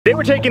Today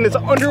we're taking this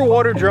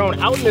underwater drone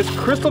out in this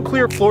crystal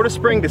clear Florida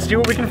spring to see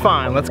what we can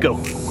find. Let's go.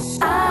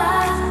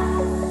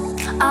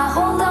 I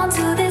hold on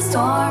to this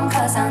storm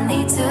cause I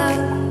need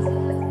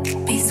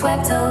to be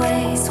swept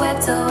away,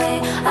 swept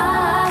away.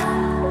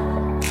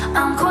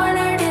 I'm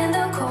cornered in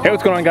the cold. Hey,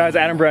 what's going on guys?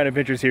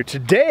 AdamBrownAdventures here.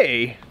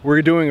 Today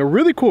we're doing a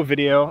really cool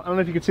video. I don't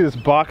know if you can see this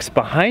box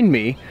behind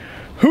me.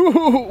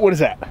 What is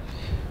that?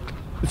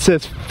 It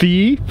says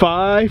Fifish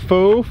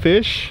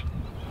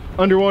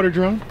Underwater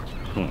Drone.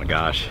 Oh my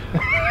gosh.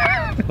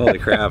 Holy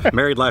crap.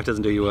 Married life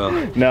doesn't do you well.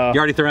 No. You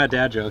already throw out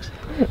dad jokes.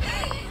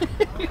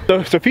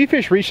 So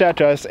Fifish reached out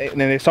to us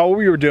and they saw what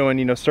we were doing,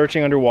 you know,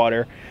 searching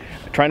underwater,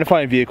 trying to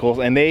find vehicles,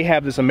 and they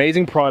have this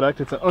amazing product.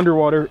 It's an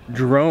underwater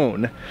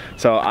drone.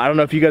 So I don't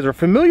know if you guys are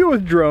familiar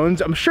with drones.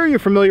 I'm sure you're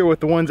familiar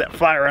with the ones that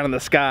fly around in the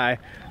sky.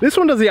 This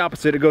one does the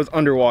opposite. It goes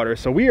underwater.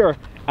 So we are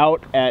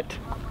out at,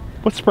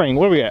 what spring?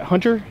 What are we at?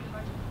 Hunter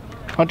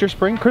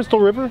Spring? Crystal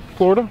River,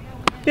 Florida?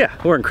 Yeah,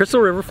 we're in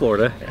Crystal River,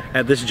 Florida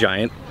at this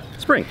giant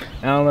spring.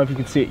 I don't know if you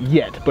can see it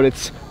yet, but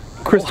it's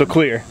crystal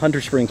clear.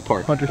 Hunter Springs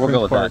Park. We'll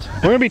go with that.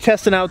 We're gonna be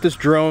testing out this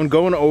drone,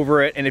 going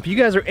over it, and if you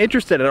guys are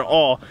interested at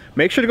all,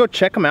 make sure to go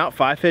check them out,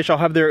 Fifish. I'll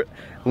have their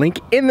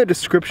link in the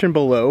description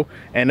below,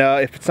 and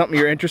if it's something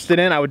you're interested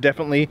in, I would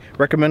definitely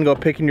recommend go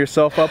picking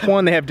yourself up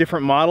one. They have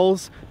different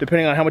models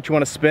depending on how much you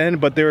want to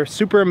spend, but they're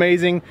super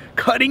amazing,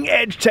 cutting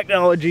edge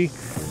technology,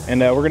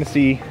 and we're gonna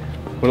see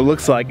what it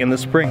looks like in the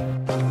spring.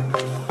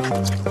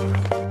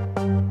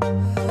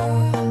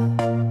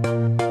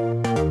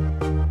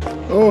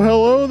 Oh,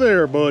 hello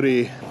there,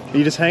 buddy. Are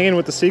you just hanging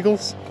with the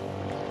seagulls?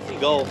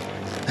 Seagull.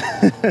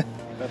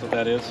 That's what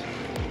that is.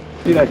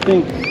 Dude, I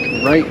think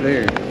right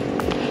there,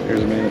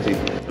 there's a manatee.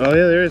 Oh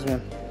yeah, there is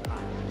one.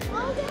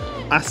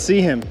 I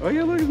see him. Oh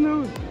yeah, look at his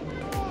nose.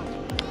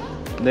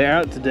 They're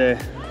out today.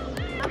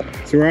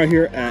 So we're out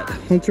here at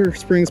Hunter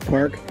Springs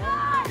Park.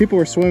 People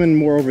are swimming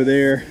more over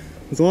there.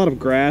 There's a lot of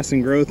grass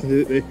and growth.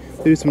 They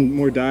do some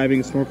more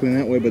diving, snorkeling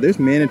that way, but there's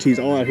manatees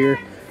all out here.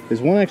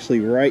 There's one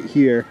actually right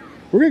here.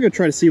 We're gonna go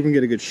try to see if we can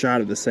get a good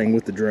shot of this thing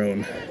with the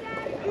drone.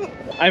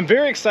 I'm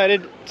very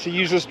excited to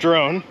use this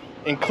drone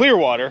in clear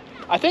water.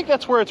 I think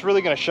that's where it's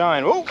really gonna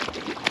shine. Oh!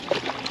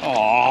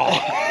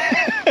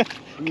 Aw!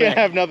 Can't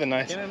have nothing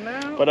nice.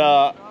 But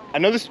I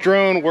know this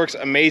drone works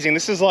amazing.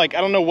 This is like,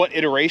 I don't know what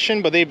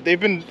iteration, but they've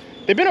been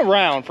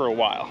around for a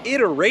while.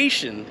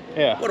 Iteration?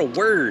 Yeah. What a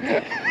word.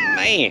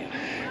 Man.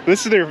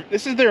 This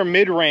is their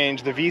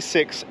mid-range, the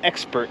V6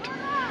 Expert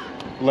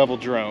level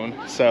drone.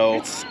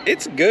 So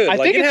it's good. I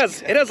think it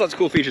has lots of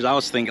cool features. I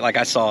was thinking, like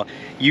I saw,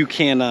 you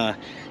can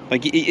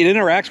like it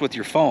interacts with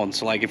your phone.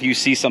 So like if you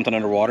see something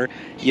underwater,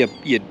 you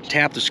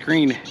tap the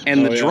screen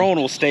and the drone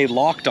will stay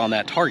locked on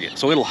that target.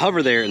 So it'll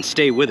hover there and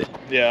stay with it.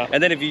 Yeah.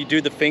 And then if you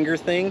do the finger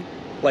thing,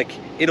 like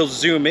it'll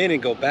zoom in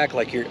and go back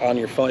like you're on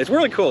your phone. It's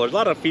really cool. There's a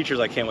lot of features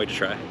I can't wait to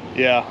try.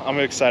 Yeah, I'm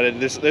excited.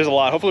 There's a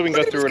lot. Hopefully we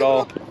can go through it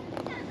all.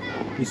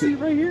 You see it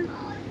right here?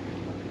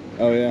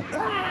 Oh yeah.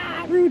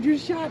 Ah, ruined your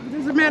shot, but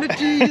there's a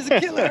manatee, he's a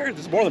killer.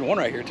 There's more than one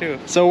right here too.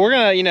 So we're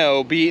gonna, you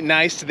know, be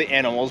nice to the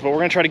animals, but we're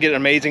gonna try to get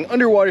amazing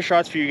underwater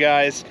shots for you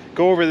guys.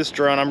 Go over this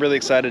drone. I'm really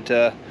excited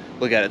to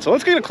look at it. So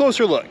let's get a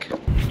closer look.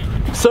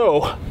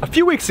 So a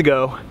few weeks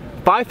ago,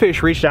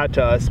 Fifish reached out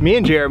to us. Me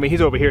and Jeremy,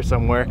 he's over here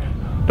somewhere.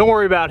 Don't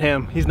worry about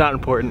him, he's not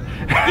important.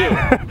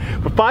 Yeah.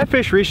 But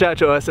Fifish reached out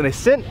to us and they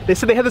said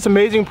they had this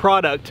amazing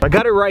product. I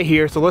got it right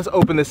here, so let's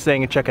open this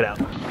thing and check it out.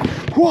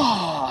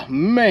 Whoa,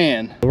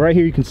 man. Right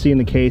here you can see in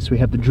the case, we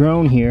have the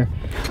drone here.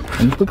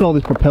 And look at all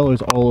these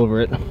propellers all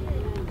over it.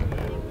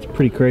 It's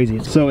pretty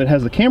crazy. So it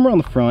has the camera on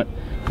the front,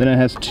 then it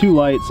has two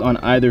lights on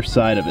either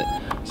side of it.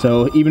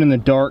 So even in the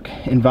dark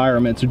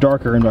environments or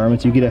darker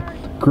environments, you get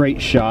a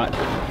great shot.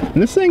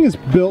 And this thing is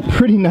built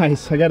pretty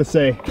nice, I gotta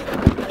say.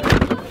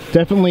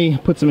 Definitely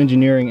put some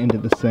engineering into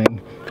this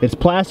thing. It's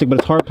plastic, but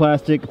it's hard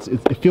plastic.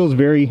 It feels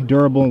very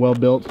durable and well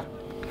built.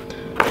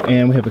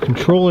 And we have a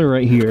controller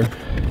right here.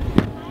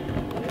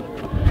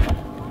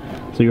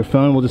 So your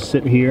phone will just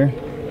sit here.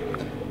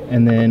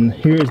 And then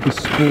here's the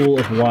spool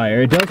of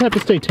wire. It does have to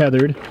stay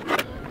tethered.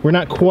 We're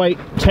not quite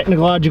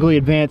technologically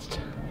advanced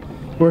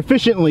or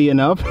efficiently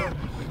enough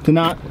to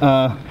not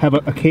have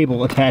a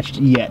cable attached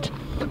yet.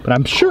 But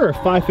I'm sure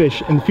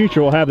Fifish in the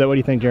future will have that. What do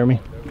you think, Jeremy?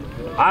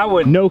 I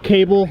would. No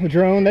cable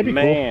drone, that'd be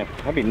cool. Man,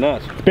 that'd be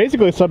nuts. It's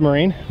basically a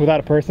submarine without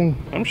a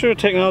person. I'm sure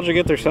technology will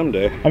get there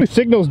someday. I mean,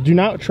 signals do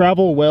not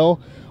travel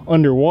well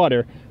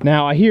underwater.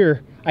 Now I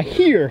hear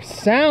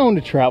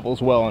sound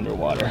travels well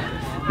underwater.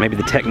 Maybe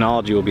the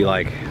technology will be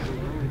like,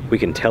 we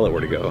can tell it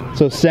where to go.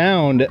 So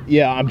sound,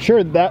 yeah, I'm sure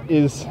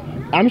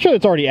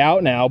it's already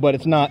out now, but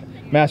it's not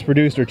mass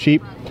produced or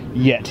cheap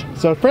yet.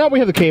 So for now we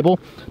have the cable,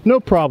 no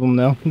problem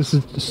though. This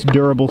is just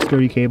durable,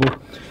 sturdy cable.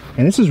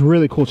 And this is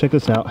really cool, check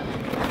this out.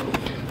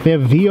 They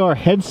have VR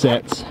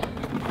headsets,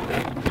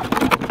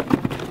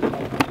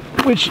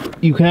 which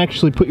you can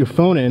actually put your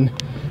phone in,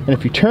 and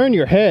if you turn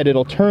your head,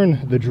 it'll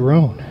turn the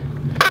drone.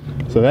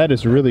 So that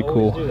is really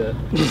cool.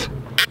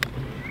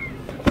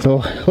 So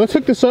let's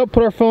hook this up,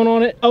 put our phone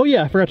on it. Oh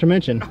yeah, I forgot to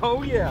mention.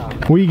 Oh yeah.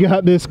 We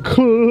got this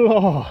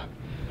claw.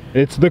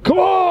 It's the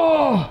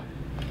claw!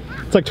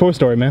 It's like Toy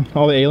Story, man.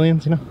 All the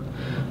aliens, you know?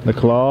 The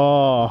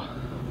claw.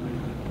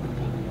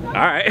 All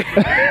right.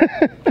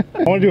 I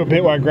want to do a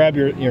bit where I grab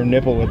your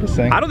nipple with this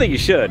thing. I don't think you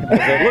should,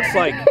 because it looks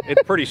like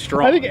it's pretty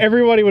strong. I think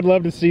everybody would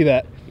love to see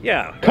that.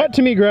 Yeah. Cut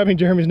to me grabbing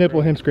Jeremy's nipple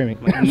and him screaming.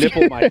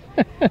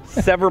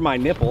 Sever my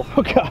nipple.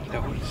 Oh God.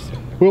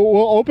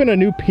 We'll open a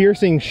new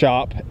piercing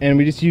shop and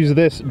we just use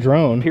this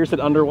drone. Pierce it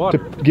underwater.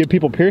 To give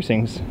people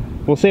piercings.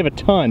 We'll save a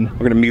ton.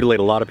 We're gonna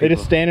mutilate a lot of people. They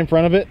just stand in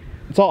front of it.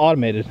 It's all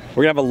automated.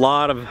 We're gonna have a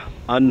lot of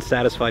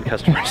unsatisfied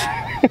customers.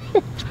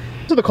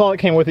 So the claw that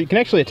came with it, you can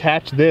actually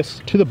attach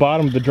this to the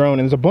bottom of the drone,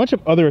 and there's a bunch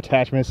of other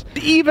attachments.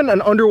 Even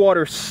an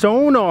underwater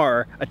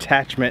sonar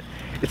attachment.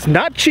 It's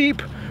not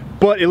cheap,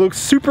 but it looks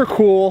super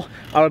cool.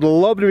 I would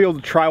love to be able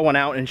to try one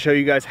out and show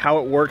you guys how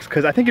it works,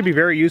 because I think it'd be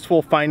very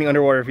useful finding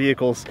underwater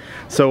vehicles.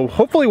 So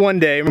hopefully one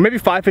day, or maybe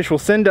Fifish will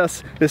send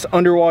us this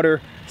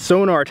underwater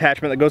sonar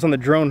attachment that goes on the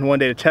drone one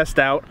day to test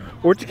out,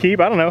 or to keep,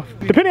 I don't know.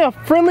 Depending on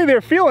how friendly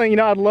they're feeling, you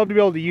know, I'd love to be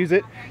able to use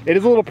it. It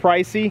is a little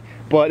pricey,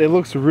 but it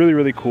looks really,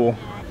 really cool.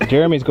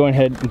 Jeremy's going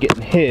ahead and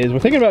getting his. We're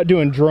thinking about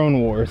doing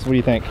drone wars. What do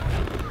you think?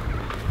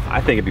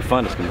 I think it'd be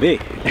fun as can be.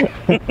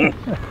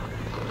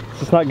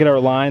 Let's not get our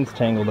lines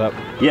tangled up.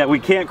 Yeah, we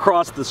can't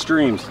cross the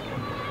streams,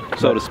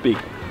 so to speak.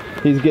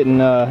 He's getting,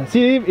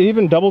 see, it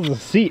even doubles the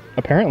seat,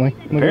 apparently.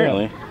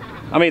 Apparently.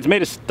 I mean, it's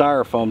made of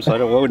styrofoam, so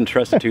I wouldn't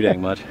trust it too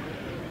dang much.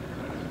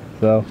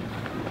 So,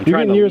 you're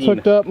getting yours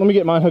hooked up, let me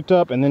get mine hooked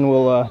up, and then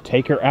we'll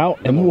take her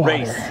out in the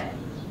water.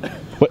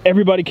 What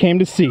everybody came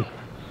to see.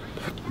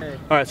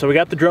 All right, so we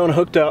got the drone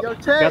hooked up,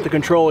 got the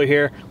controller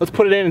here. Let's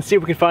put it in and see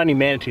if we can find any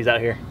manatees out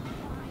here.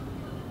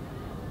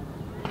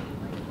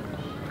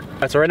 All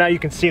right, so right now you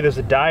can see there's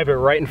a diver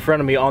right in front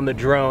of me on the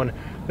drone.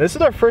 This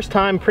is our first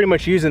time pretty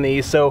much using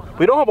these, so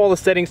we don't have all the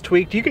settings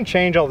tweaked. You can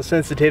change all the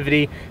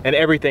sensitivity and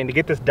everything to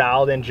get this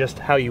dialed in just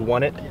how you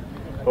want it.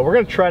 But we're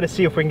gonna try to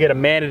see if we can get a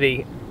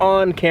manatee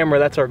on camera.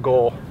 That's our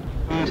goal.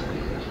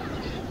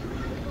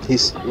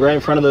 He's right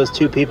in front of those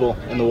two people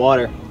in the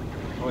water.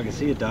 Oh, I can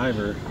see a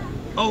diver.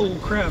 Oh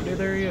crap, dude,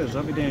 there he is.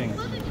 I'll be dang.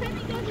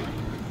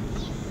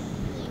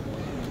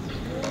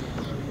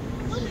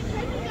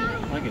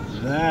 Look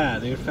at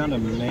that, dude. Found a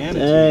manatee.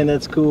 Dang,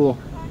 that's cool.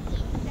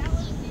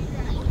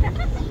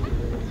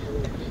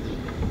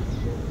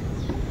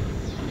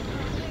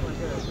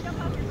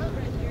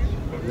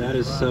 That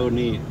is so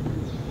neat.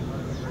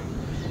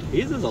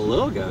 He's just a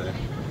little guy.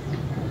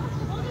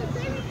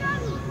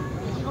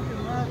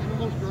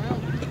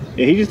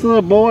 Yeah, he's just a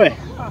little boy.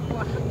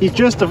 He's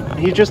just a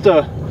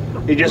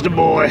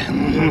boy.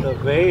 The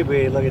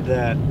baby, look at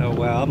that. Oh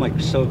wow, I'm like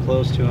so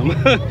close to him.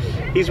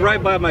 He's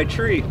right by my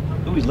tree.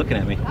 Oh, he's looking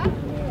at me.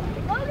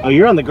 Oh,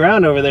 you're on the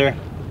ground over there.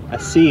 I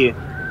see you.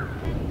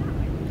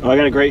 Oh, I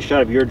got a great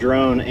shot of your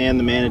drone and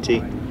the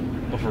manatee.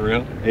 Oh, for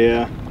real?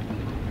 Yeah.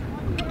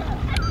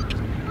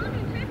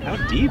 How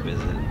deep is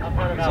it?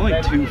 It's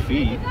only 2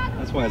 feet.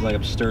 That's why it's like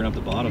I'm stirring up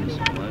the bottom so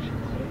much.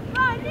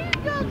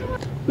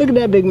 Look at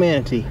that big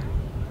manatee.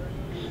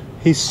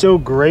 He's so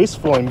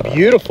graceful and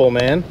beautiful,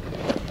 man.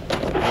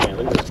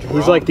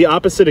 He's like the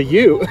opposite of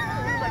you.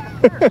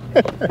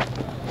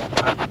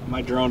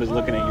 My drone is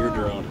looking at your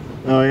drone.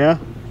 Oh yeah?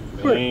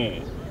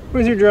 Man.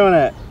 Where's your drone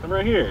at? I'm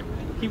right here.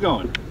 Keep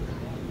going.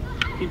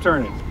 Keep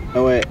turning.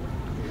 Oh wait.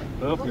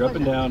 Oh, you're up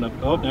and down. Up.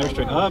 Oh, now you're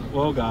straight up.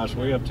 Oh gosh,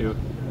 where are you up to?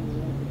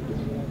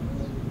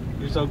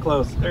 You're so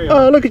close. There you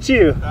are. Oh, look at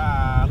you.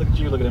 Ah, look at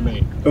you looking at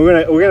me.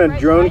 We're gonna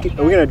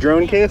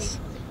drone kiss?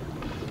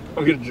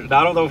 I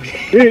don't know.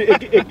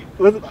 Dude,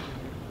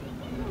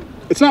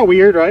 it's not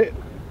weird, right?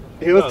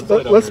 Here,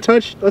 let's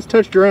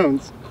touch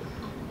drones.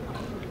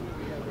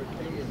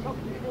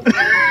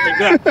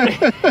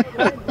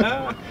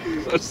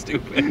 So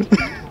stupid.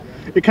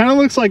 It kind of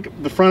looks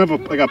like the front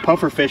of a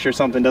puffer fish or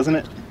something, doesn't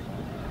it?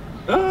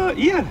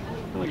 Yeah,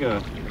 like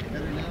a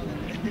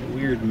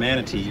weird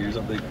manatee or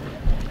something.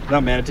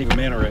 Not manatee, but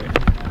manta ray.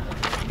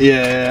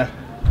 Yeah.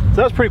 So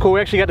that was pretty cool.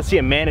 We actually got to see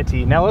a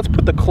manatee. Now let's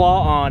put the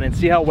claw on and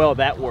see how well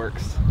that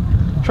works.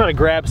 I'm trying to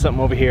grab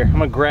something over here. I'm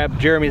gonna grab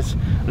Jeremy's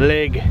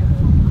leg.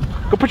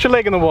 Go put your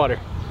leg in the water.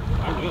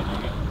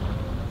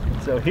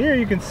 So here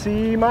you can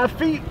see my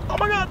feet. Oh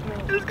my God,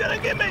 it's gonna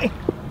get me.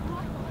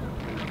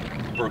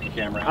 Broke your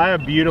camera. I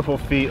have beautiful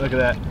feet, look at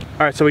that. All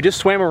right, so we just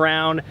swam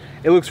around.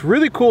 It looks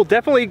really cool.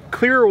 Definitely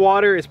clearer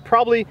water is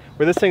probably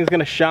where this thing's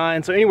gonna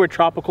shine. So anywhere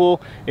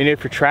tropical, and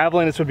if you're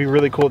traveling, this would be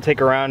really cool to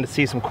take around to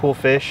see some cool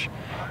fish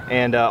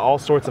and all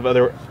sorts of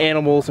other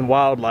animals and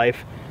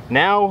wildlife.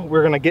 Now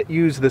we're gonna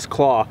use this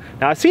claw.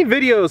 Now I've seen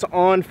videos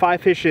on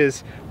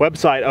Fifish's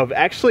website of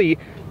actually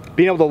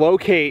being able to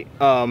locate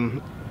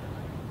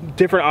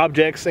different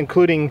objects,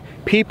 including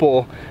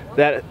people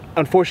that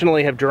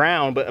unfortunately have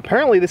drowned, but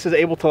apparently this is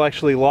able to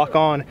actually lock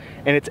on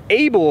and it's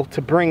able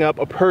to bring up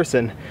a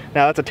person.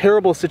 Now that's a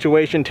terrible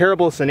situation,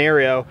 terrible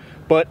scenario,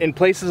 but in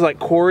places like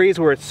quarries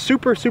where it's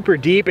super, super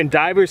deep and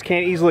divers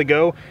can't easily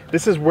go,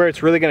 this is where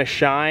it's really gonna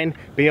shine,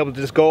 being able to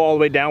just go all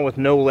the way down with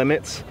no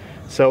limits.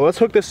 So let's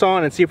hook this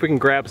on and see if we can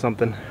grab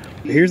something.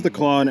 Here's the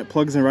claw and it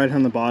plugs in right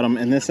on the bottom,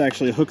 and this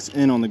actually hooks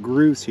in on the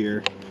grooves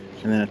here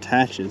and then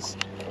attaches.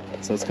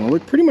 So it's gonna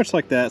look pretty much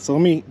like that. So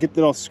let me get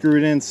that all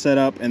screwed in, set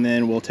up, and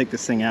then we'll take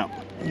this thing out.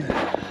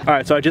 All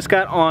right, so I just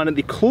got on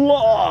the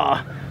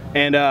claw,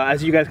 and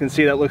as you guys can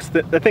see,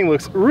 that thing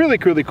looks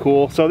really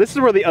cool. So this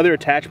is where the other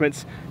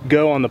attachments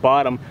go on the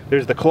bottom.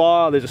 There's the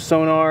claw, there's a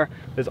sonar,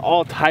 there's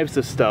all types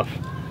of stuff.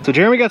 So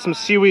Jeremy got some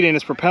seaweed in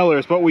his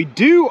propellers, but we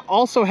do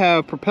also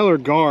have propeller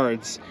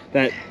guards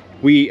that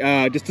we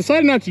just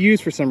decided not to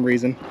use for some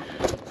reason.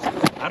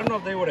 I don't know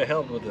if they would have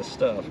helped with this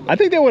stuff. I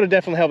think they would have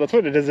definitely helped. That's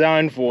what they're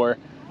designed for.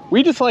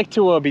 We just like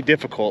to be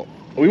difficult.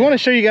 We want to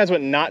show you guys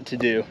what not to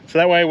do. So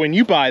that way when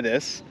you buy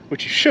this,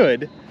 which you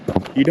should,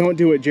 you don't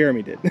do what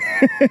Jeremy did.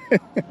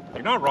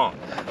 You're not wrong.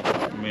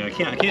 I mean, I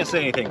can't say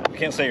anything. I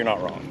can't say you're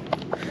not wrong.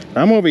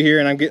 I'm over here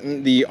and I'm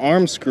getting the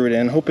arm screwed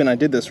in, hoping I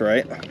did this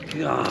right.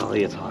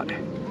 Golly, it's hot.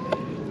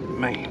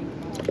 Man.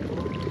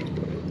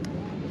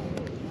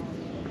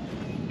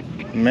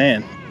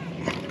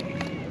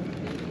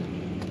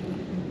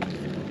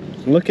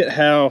 Look at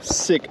how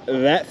sick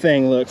that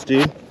thing looks,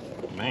 dude.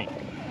 Man,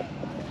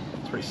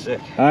 it's pretty sick.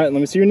 All right,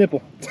 let me see your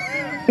nipple.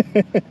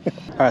 All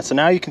right, so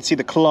now you can see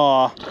the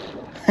claw.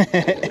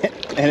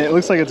 And it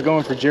looks like it's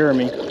going for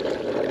Jeremy.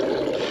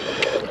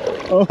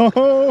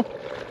 Oh!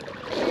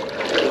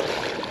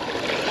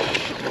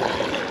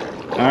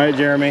 All right,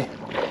 Jeremy.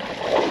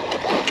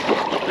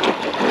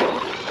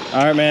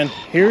 All right, man.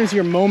 Here's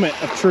your moment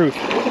of truth.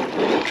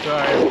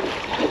 Sorry,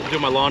 I'm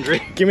doing my laundry.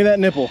 Give me that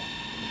nipple.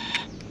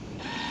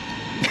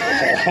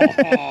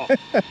 I'm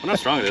not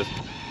strong at this.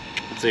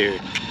 Let's see here.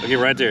 Okay,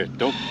 right there.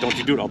 Don't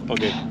you do it all.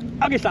 Okay.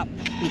 Okay, stop.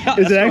 Yeah,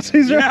 is it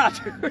actually strong? Yeah,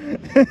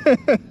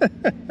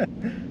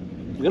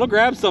 dude. It'll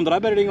grab something. I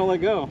bet it ain't gonna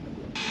let go.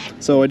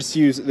 So I just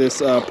use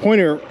this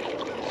pointer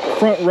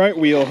front right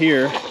wheel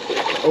here,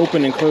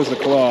 open and close the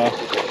claw.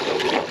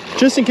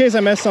 Just in case I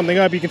mess something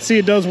up, you can see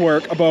it does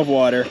work above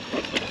water.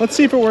 Let's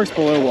see if it works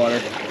below water.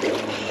 Hey,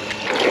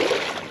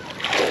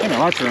 my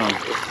lights are on.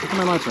 Look at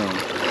my lights are on.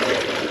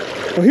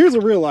 Well, here's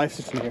a real life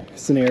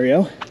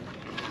scenario.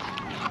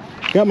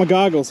 Got my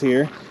goggles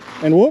here,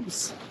 and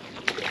whoops,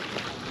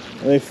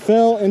 they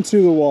fell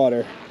into the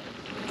water.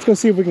 Let's go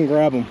see if we can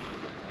grab them.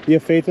 Do you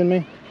have faith in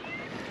me?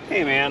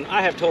 Hey man,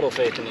 I have total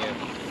faith in you.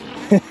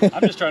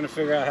 I'm just trying to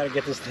figure out how to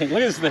get this thing.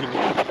 Look at this thing.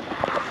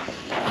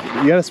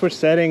 You gotta switch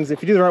settings.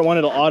 If you do the right one,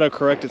 it'll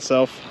auto-correct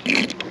itself.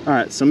 All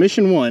right, so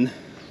mission 1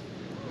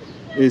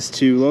 is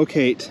to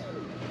locate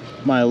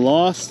my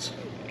lost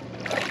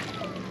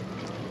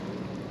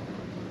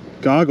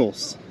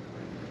goggles.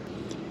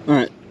 All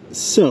right,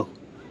 so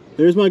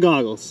there's my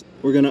goggles.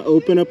 We're gonna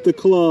open up the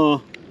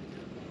claw,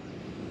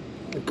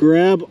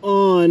 grab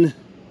on.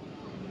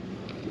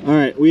 All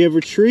right, we have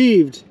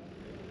retrieved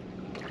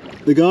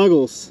the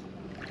goggles.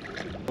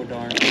 Oh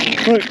darn.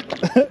 Look,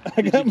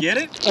 Did you get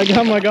it? I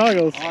got my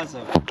goggles.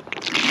 Awesome.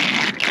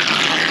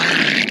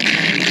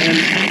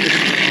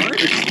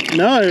 And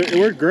no, it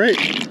worked great.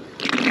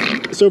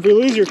 So if you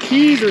lose your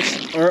keys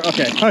or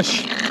okay,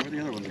 hush. Where'd the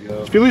other ones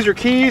go? If you lose your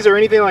keys or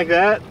anything like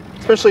that,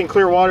 especially in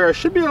clear water, I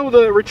should be able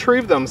to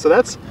retrieve them. So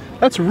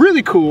that's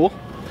really cool.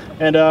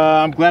 And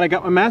I'm glad I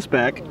got my mask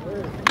back.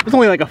 It's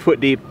only like a foot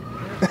deep.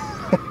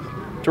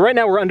 So right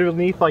now we're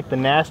underneath like the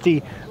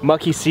nasty,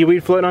 mucky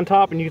seaweed floating on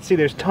top, and you can see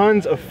there's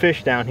tons of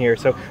fish down here.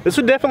 So this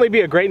would definitely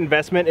be a great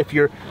investment if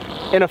you're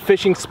in a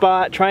fishing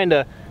spot trying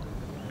to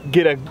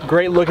get a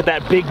great look at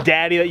that big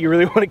daddy that you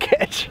really want to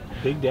catch.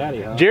 Big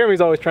daddy, huh?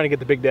 Jeremy's always trying to get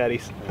the big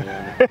daddies.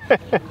 Yeah.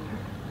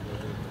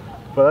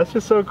 But that's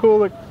just so cool.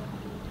 Look,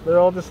 they're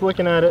all just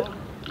looking at it.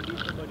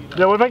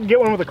 Yeah, what if I can get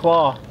one with a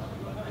claw?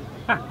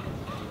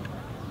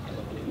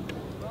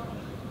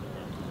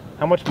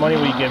 How much money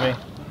will you give me?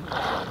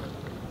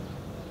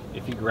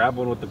 If you grab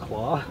one with the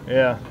claw?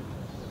 Yeah. I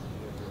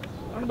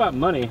don't know about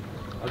money.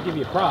 I'll give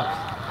you props.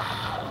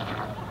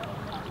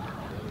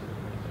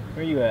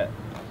 Where are you at?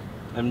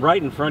 I'm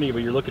right in front of you,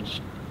 but you're looking...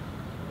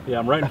 Yeah,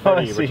 I'm right in front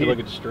of you, but you're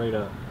looking straight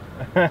up.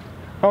 I'm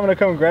gonna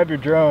come grab your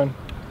drone.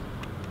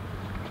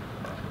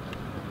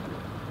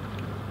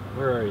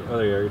 Where are you? Oh,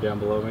 there you are. You're down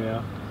below me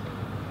now.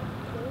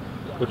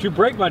 But you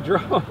break my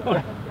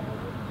drone.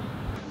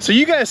 So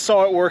you guys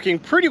saw it working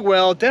pretty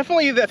well.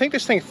 Definitely, I think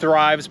this thing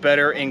thrives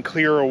better in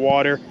clearer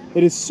water.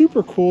 It is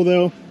super cool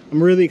though.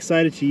 I'm really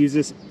excited to use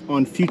this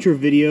on future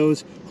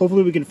videos.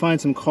 Hopefully we can find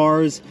some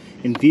cars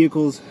and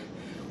vehicles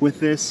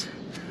with this.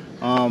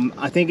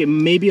 I think it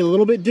may be a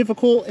little bit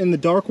difficult in the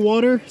dark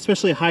water,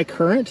 especially high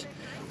current.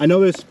 I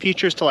know there's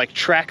features to like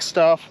track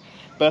stuff,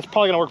 but that's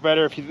probably gonna work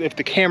better if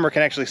the camera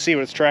can actually see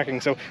what it's tracking.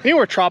 So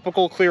anywhere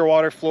tropical, clear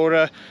water,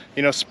 Florida,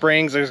 you know,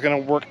 springs, is gonna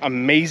work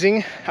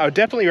amazing. I would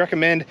definitely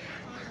recommend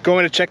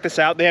going to check this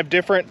out. They have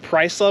different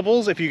price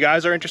levels if you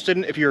guys are interested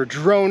in, if you're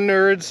drone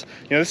nerds,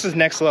 you know, this is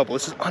next level.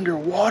 This is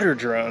underwater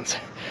drones.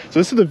 So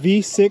this is the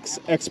V6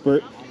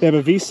 Expert. They have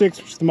a V6,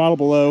 which is the model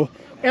below,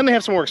 and they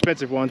have some more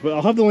expensive ones, but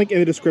I'll have the link in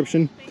the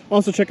description.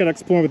 Also check out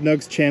Exploring with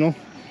Nug's channel.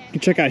 You can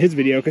check out his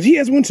video, because he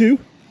has one too.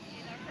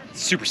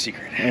 Super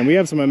secret. And we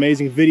have some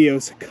amazing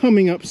videos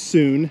coming up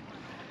soon.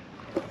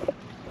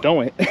 Don't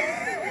wait.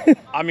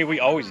 I mean, we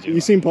always do.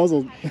 You seem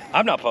puzzled.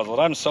 I'm not puzzled.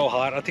 I'm so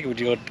hot. I think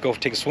we would go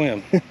take a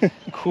swim,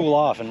 cool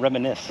off, and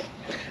reminisce.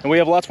 And we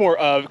have lots more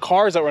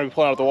cars that we're going to be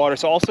pulling out of the water.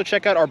 So also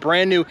check out our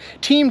brand new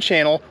team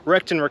channel,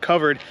 Wrecked and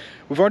Recovered.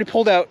 We've already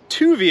pulled out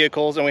 2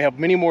 vehicles, and we have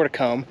many more to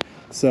come.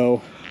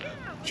 So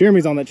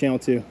Jeremy's on that channel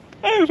too.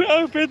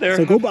 I've been there.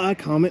 So go by,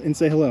 comment, and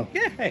say hello.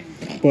 Yeah. Hey.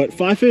 But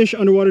Fifish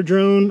Underwater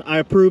Drone, I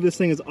approve. This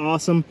thing is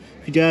awesome.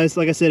 If you guys,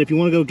 like I said, if you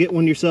want to go get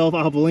one yourself,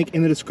 I'll have a link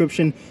in the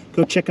description.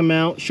 Go check them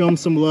out, show them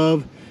some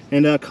love,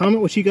 and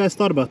comment what you guys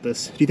thought about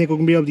this. Do you think we're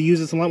going to be able to use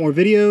this in a lot more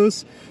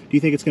videos? Do you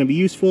think it's going to be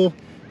useful?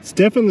 It's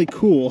definitely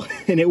cool,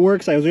 and it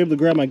works. I was able to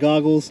grab my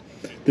goggles.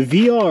 The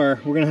VR,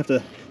 we're going to have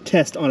to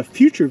test on a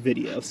future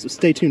video, so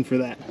stay tuned for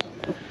that.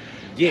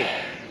 Yeah.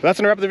 That's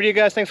going to wrap up the video,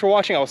 guys. Thanks for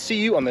watching. I will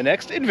see you on the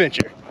next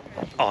adventure.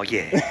 Oh,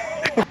 yeah.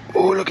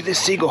 Oh, look at this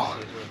seagull.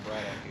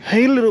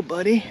 Hey, little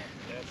buddy.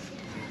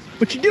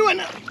 What you doing?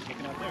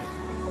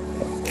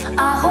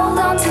 I hold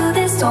on to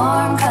this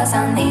storm cause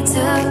I need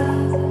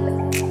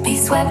to be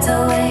swept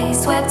away,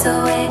 swept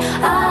away.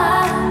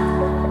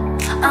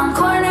 I'm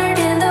cornered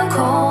in the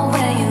cold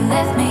where you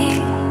left me.